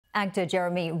Actor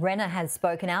Jeremy Renner has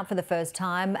spoken out for the first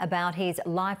time about his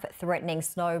life-threatening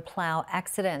snowplough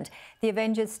accident. The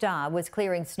Avengers star was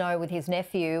clearing snow with his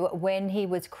nephew when he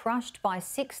was crushed by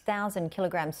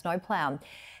 6,000-kilogram snowplough.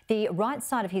 The right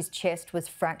side of his chest was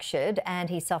fractured and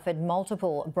he suffered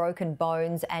multiple broken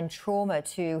bones and trauma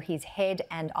to his head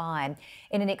and eye.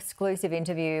 In an exclusive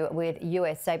interview with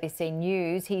US ABC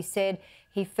News, he said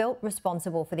he felt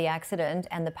responsible for the accident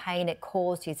and the pain it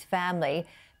caused his family,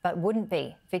 but wouldn't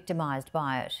be victimised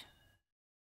by it.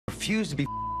 I refuse to be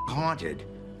haunted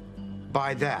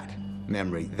by that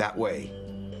memory that way.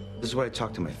 This is what I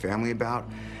talk to my family about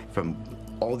from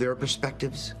all their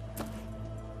perspectives,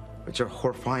 which are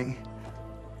horrifying,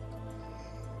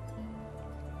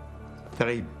 that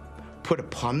I put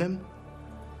upon them.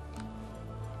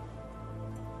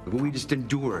 What we just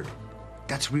endured,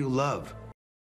 that's real love.